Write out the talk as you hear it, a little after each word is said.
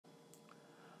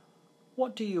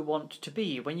What do you want to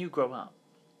be when you grow up?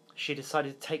 She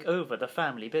decided to take over the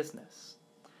family business.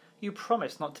 You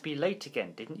promised not to be late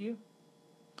again, didn't you?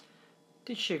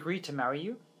 Did she agree to marry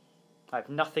you? I've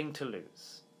nothing to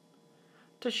lose.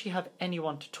 Does she have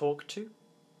anyone to talk to?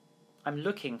 I'm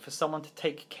looking for someone to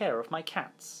take care of my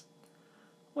cats.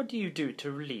 What do you do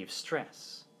to relieve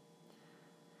stress?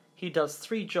 He does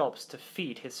 3 jobs to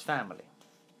feed his family.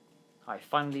 I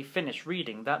finally finished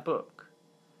reading that book.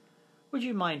 Would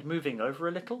you mind moving over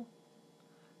a little?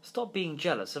 Stop being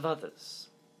jealous of others.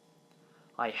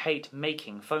 I hate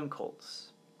making phone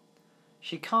calls.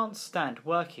 She can't stand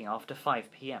working after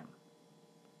 5 p.m.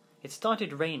 It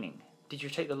started raining. Did you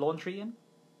take the laundry in?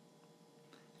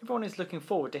 Everyone is looking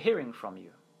forward to hearing from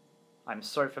you. I'm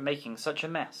sorry for making such a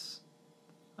mess.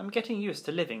 I'm getting used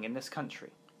to living in this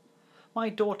country. My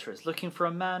daughter is looking for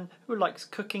a man who likes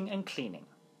cooking and cleaning.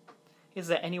 Is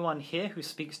there anyone here who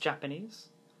speaks Japanese?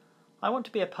 I want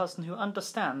to be a person who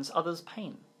understands others'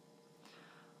 pain.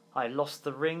 I lost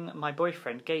the ring my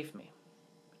boyfriend gave me.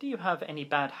 Do you have any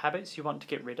bad habits you want to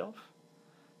get rid of?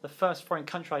 The first foreign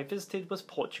country I visited was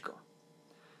Portugal.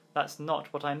 That's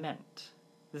not what I meant.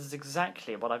 This is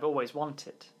exactly what I've always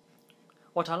wanted.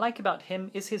 What I like about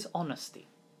him is his honesty.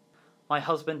 My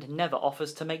husband never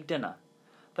offers to make dinner.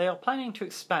 They are planning to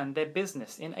expand their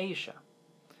business in Asia.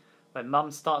 When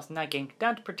Mum starts nagging,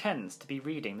 Dad pretends to be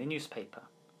reading the newspaper.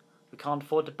 We can't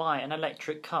afford to buy an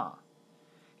electric car.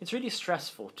 It's really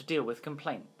stressful to deal with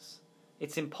complaints.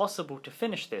 It's impossible to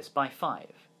finish this by 5.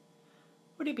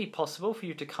 Would it be possible for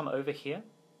you to come over here?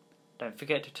 Don't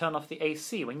forget to turn off the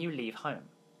AC when you leave home.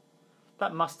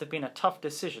 That must have been a tough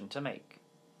decision to make.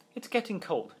 It's getting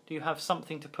cold. Do you have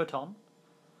something to put on?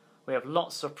 We have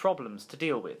lots of problems to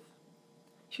deal with.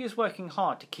 She is working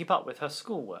hard to keep up with her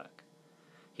schoolwork.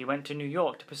 He went to New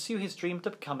York to pursue his dream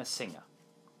to become a singer.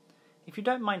 If you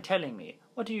don't mind telling me,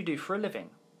 what do you do for a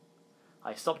living?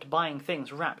 I stopped buying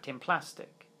things wrapped in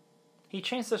plastic. He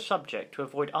changed the subject to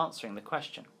avoid answering the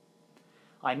question.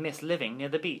 I miss living near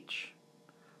the beach.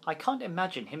 I can't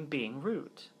imagine him being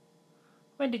rude.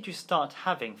 When did you start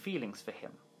having feelings for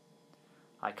him?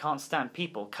 I can't stand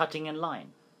people cutting in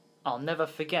line. I'll never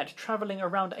forget travelling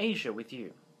around Asia with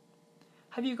you.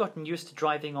 Have you gotten used to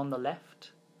driving on the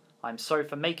left? I'm sorry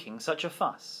for making such a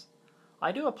fuss.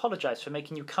 I do apologize for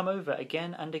making you come over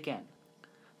again and again.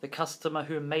 The customer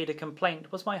who made a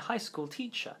complaint was my high school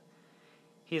teacher.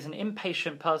 He is an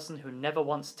impatient person who never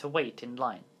wants to wait in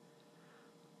line.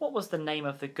 What was the name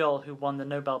of the girl who won the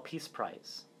Nobel Peace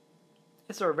Prize?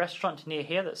 Is there a restaurant near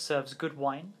here that serves good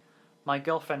wine? My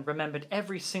girlfriend remembered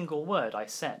every single word I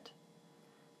said.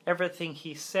 Everything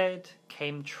he said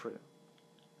came true.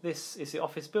 This is the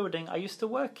office building I used to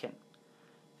work in.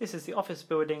 This is the office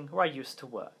building where I used to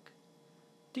work.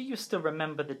 Do you still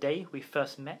remember the day we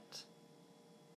first met?